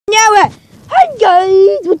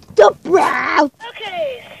up, bro?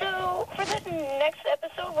 Okay, so for this next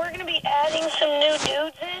episode, we're gonna be adding some new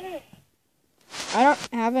dudes in. I don't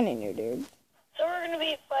have any new dudes. So we're gonna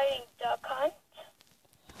be fighting Duck Hunt.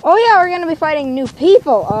 Oh yeah, we're gonna be fighting new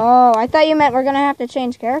people. Oh, I thought you meant we're gonna have to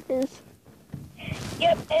change characters.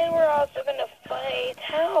 Yep, and we're also gonna fight.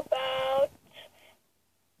 How about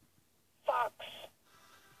Fox?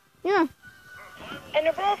 Yeah. And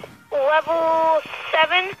they're both level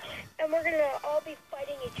 7, and we're gonna all be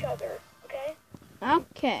fighting each other. Okay?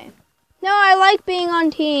 Okay. No, I like being on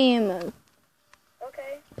teams.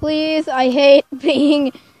 Okay. Please, I hate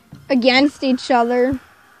being against each other.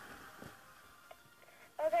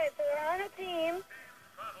 Okay, so we're on a team.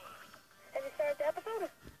 Have you started the episode?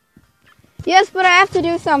 Yes, but I have to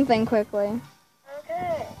do something quickly.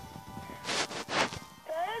 Okay.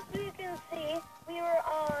 So as you can see, we are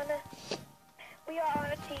on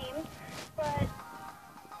a team, but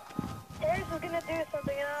Terrace is gonna do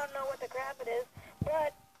something, and I don't know what the crap it is,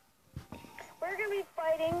 but we're gonna be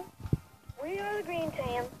fighting. We are the green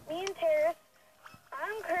team, me and Terrace.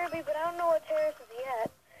 I'm Kirby, but I don't know what Terrace is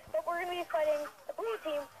yet. But we're gonna be fighting the blue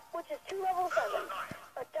team, which is 2 level 7,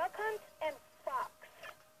 a Duck Hunt and Fox.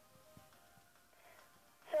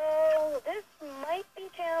 So this might be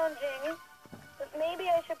challenging, but maybe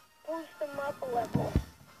I should boost them up a level.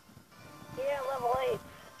 Yeah, level 8.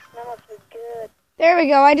 That must be good. There we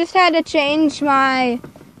go. I just had to change my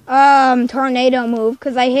tornado move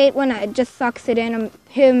because I hate when it just sucks him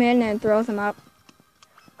in and throws him up.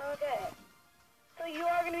 Okay. So you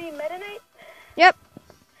are going to be Meta Knight? Yep.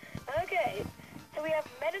 Okay. So we have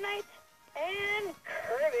Meta Knight and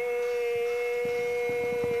Kirby.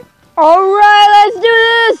 All right, let's do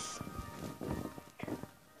this.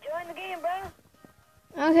 Join the game, bro.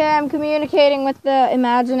 Okay, I'm communicating with the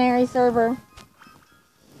imaginary server.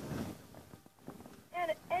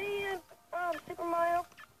 And any Super Mario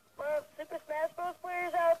or Super Smash Bros.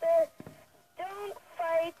 Players out there, don't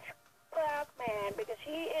fight Clockman because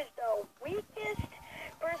he is the weakest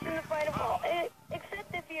person to fight of all.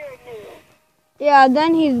 Except if you're new. Yeah,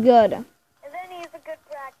 then he's good. And then he's a good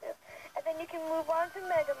practice. And then you can move on to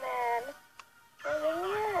Mega Man. And then,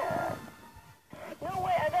 yeah. No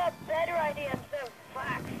way, I got a better idea instead of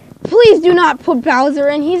Fox. Please do not put Bowser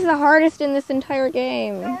in. He's the hardest in this entire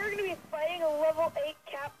game. So we're going to be fighting a level 8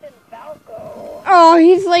 Captain Falco. Oh,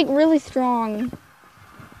 he's like really strong.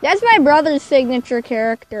 That's my brother's signature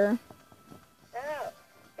character. Oh,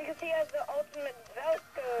 because he has the ultimate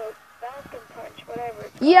Falcon punch, whatever.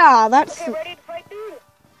 Yeah, that's... Okay, ready to fight, dude?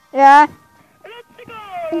 Yeah. Let's go!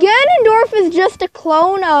 Ganondorf is just a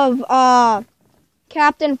clone of,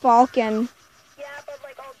 Captain Falcon. Yeah, but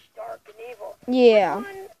like all dark and evil. Yeah.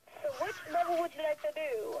 So which level would you like to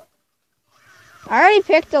do? I already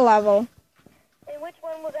picked a level. And which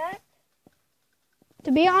one was that?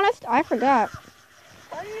 To be honest, I forgot.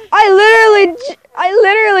 I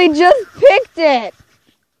literally just picked it.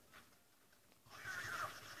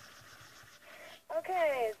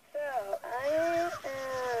 Okay, so I am...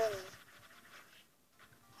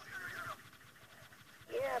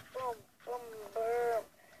 Yeah, boom, boom, boom.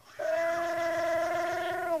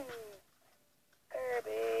 Boom!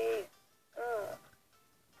 Kirby.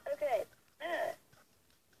 Okay.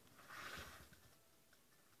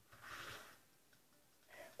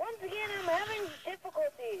 Once again, I'm having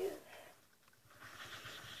difficulties.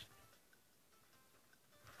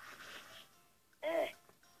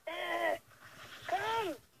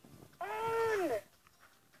 Come on!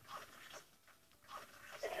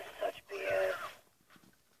 This is such BS.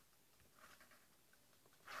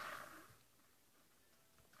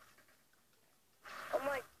 I'm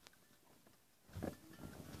like,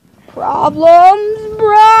 Problems,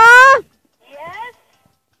 bruh? yes?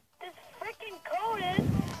 This freaking code is.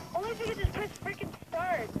 Only if you could just press freaking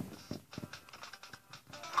start.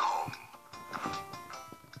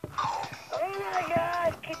 Oh my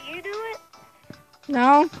god, can you do it?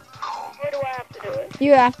 No, Or do I have to do it?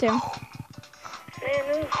 you have to. Man,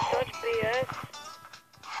 this is such BS.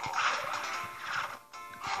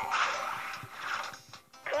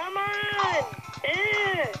 Come on!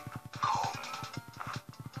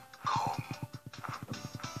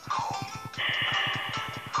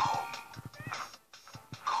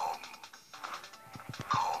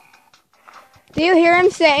 Do you hear him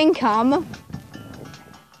saying come?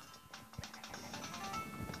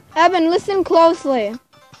 Evan, listen closely.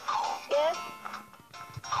 Yes?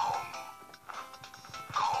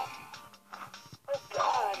 Oh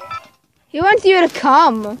god. He wants you to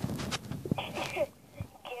come. Get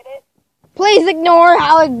it? Please ignore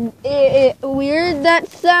how weird that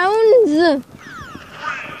sounds. Yeah,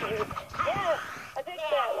 I think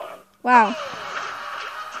that one. Wow.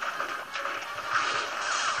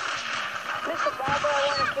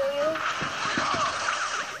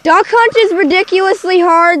 Duck Hunt is ridiculously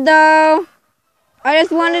hard, though. I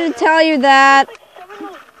just wanted to tell you that. Like some of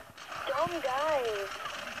those dumb guys.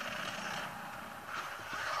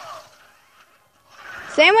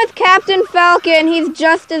 Same with Captain Falcon. He's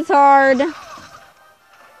just as hard.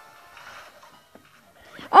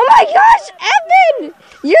 Oh my gosh, Evan!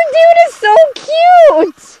 Your dude is so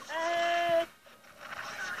cute!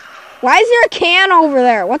 Why is there a can over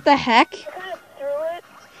there? What the heck? I kind of threw it.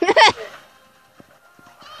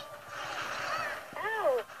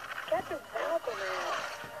 Ow! Captain Falcon, man.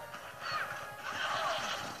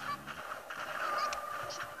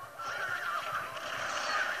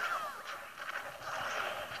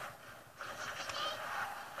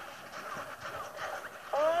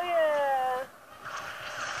 Oh, yeah.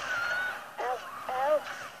 Ow, ow.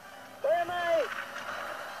 Where am I?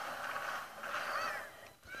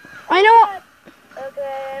 I know.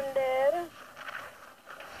 Okay, I'm dead.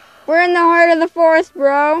 We're in the heart of the forest,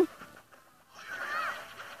 bro.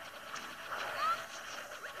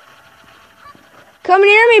 Come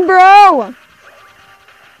near me, bro.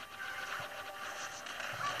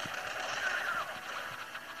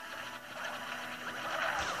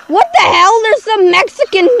 What the hell? There's some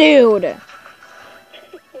Mexican dude.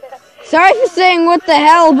 Sorry for saying what the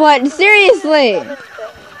hell, but seriously.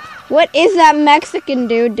 What is that Mexican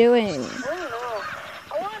dude doing? I don't know.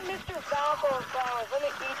 I want Mr. Falcon flowers. Let me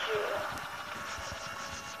eat you.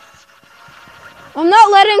 I'm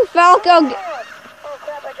not letting Falco. Oh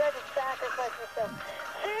crap, I tried to sacrifice myself.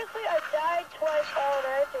 Seriously, I died twice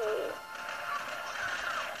already.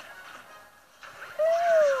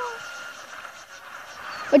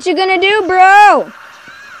 What you gonna do, bro?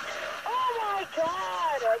 Oh my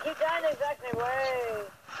god! I keep dying the exact same way.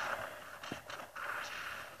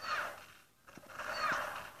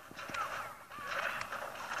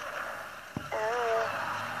 Ow.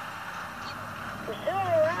 I'm still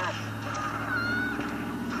around.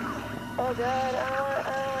 Oh god, I don't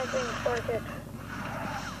like being tortured.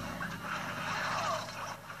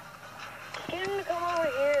 Just get him to come over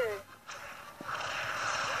here.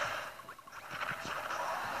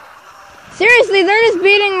 Seriously, they're just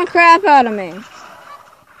beating the crap out of me.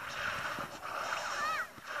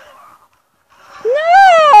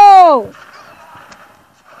 No!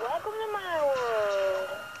 Welcome to my world.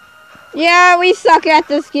 Yeah, we suck at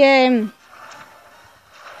this game.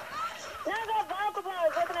 Now I got Valko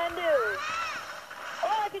Punch. What can I do?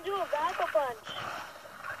 Oh, I can do a Valko Punch.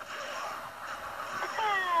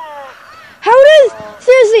 How does...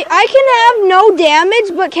 Seriously, I can have no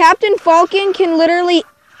damage, but Captain Falcon can literally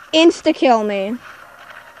insta-kill me.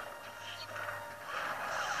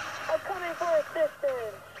 I'm coming for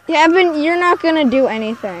assistance. Yeah, but you're not gonna do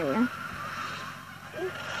anything.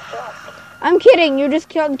 You suck. I'm kidding, you just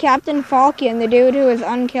killed Captain Falcon, the dude who is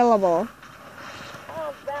unkillable.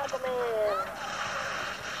 Oh, Valko Man.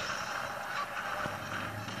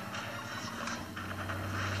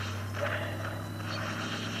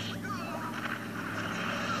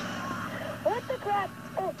 What the crap?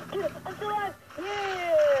 Oh, dude, I'm still alive. Yeah.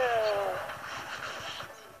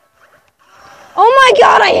 Oh my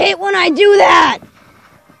god, I hate when I do that!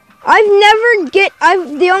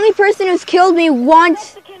 I'm the only person who's killed me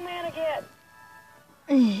once. Mexican man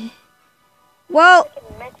again. Well,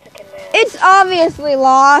 Mexican man. it's obviously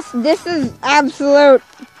lost. This is absolute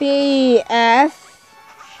BS.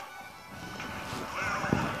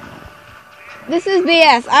 This is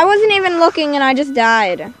BS. I wasn't even looking and I just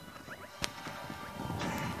died.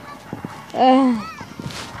 No. Ow.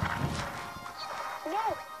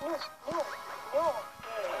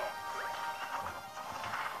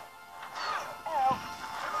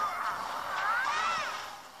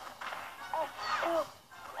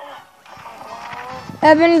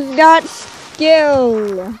 Evan's got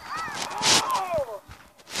skill. Oh.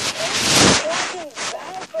 Fucking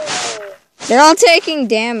Valko. They're all taking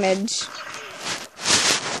damage.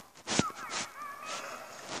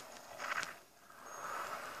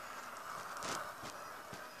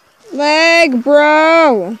 Leg, bro.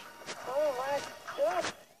 Oh my god.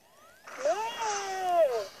 No!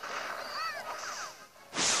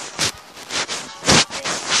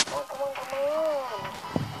 Oh, come on.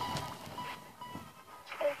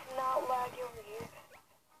 It's not laggy over here.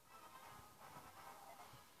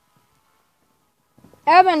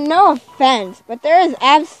 Evan, no offense, but there is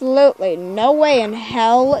absolutely no way in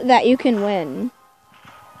hell that you can win.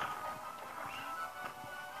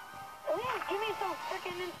 Give me some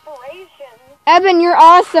freaking inspiration. Evan, you're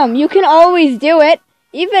awesome. You can always do it,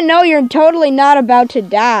 even though you're totally not about to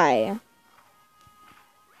die.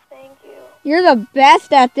 Thank you. You're the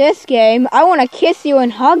best at this game. I want to kiss you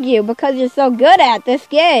and hug you because you're so good at this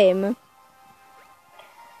game.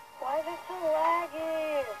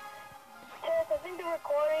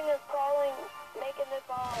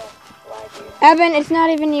 Evan, it's not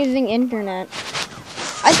even using internet.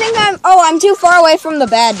 I think I'm too far away from the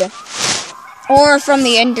bed. Or from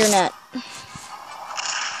the internet.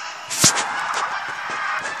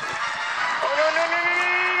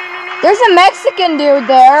 There's a Mexican dude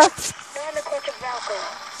there.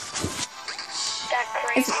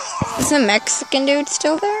 Is the Mexican dude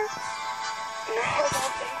still there?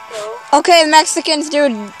 Okay, the Mexicans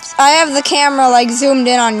dude, I have the camera like zoomed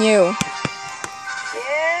in on you.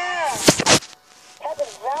 Yeah. That's a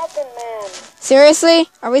Falcon Man. Seriously?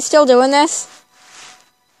 Are we still doing this?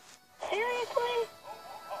 Seriously?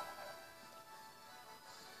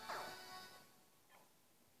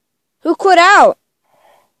 Who quit out?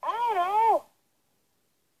 I don't know.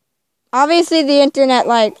 Obviously the internet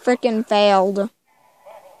like frickin' failed.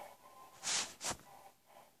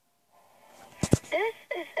 This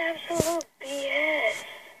is absolute BS.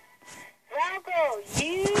 Falco,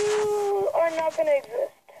 you are not gonna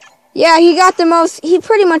exist. Yeah, he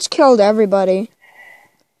pretty much killed everybody.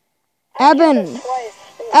 Evan,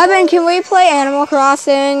 can we play Animal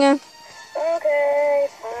Crossing? Okay,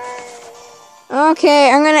 fine.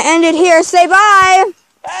 Okay, I'm gonna end it here. Say bye!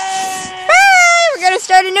 Bye! Bye! We're gonna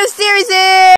start a new series.